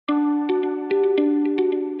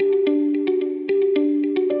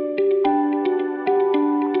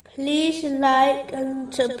like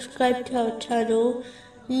and subscribe to our channel.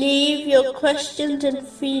 Leave your questions and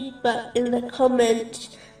feedback in the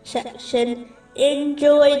comments section.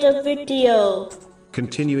 Enjoy the video.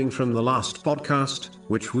 Continuing from the last podcast,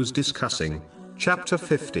 which was discussing chapter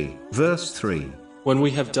 50, verse 3. When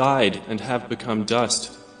we have died and have become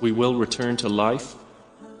dust, we will return to life?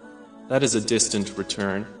 That is a distant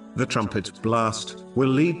return. The trumpet blast will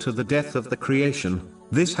lead to the death of the creation.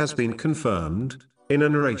 This has been confirmed in a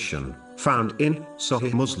narration found in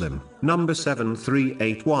Sahih Muslim, number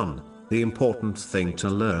 7381. The important thing to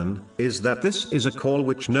learn is that this is a call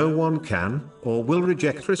which no one can or will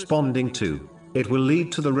reject responding to. It will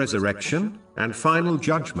lead to the resurrection and final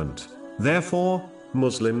judgment. Therefore,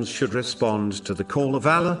 Muslims should respond to the call of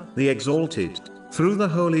Allah, the Exalted, through the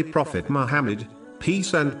Holy Prophet Muhammad,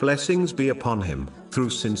 peace and blessings be upon him, through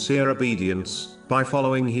sincere obedience, by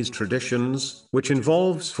following his traditions, which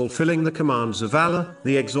involves fulfilling the commands of Allah,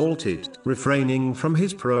 the Exalted, refraining from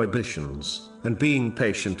his prohibitions, and being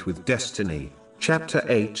patient with destiny. Chapter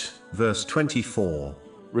 8, verse 24.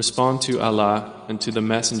 Respond to Allah and to the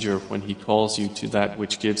Messenger when he calls you to that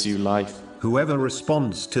which gives you life. Whoever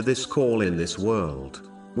responds to this call in this world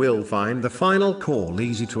will find the final call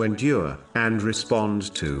easy to endure and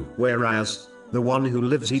respond to, whereas the one who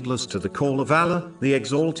lives heedless to the call of Allah, the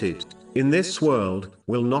Exalted, in this world,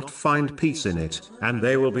 will not find peace in it, and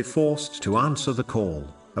they will be forced to answer the call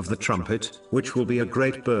of the trumpet, which will be a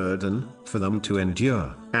great burden for them to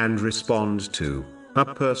endure and respond to. A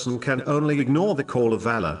person can only ignore the call of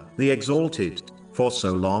Allah, the Exalted, for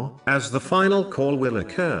so long as the final call will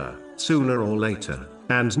occur, sooner or later,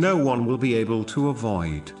 and no one will be able to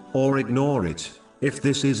avoid or ignore it. If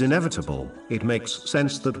this is inevitable, it makes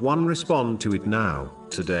sense that one respond to it now,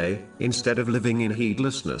 today, instead of living in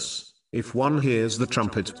heedlessness. If one hears the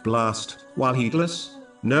trumpet blast while heedless,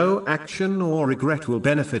 no action or regret will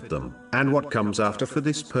benefit them, and what comes after for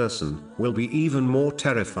this person will be even more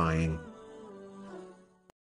terrifying.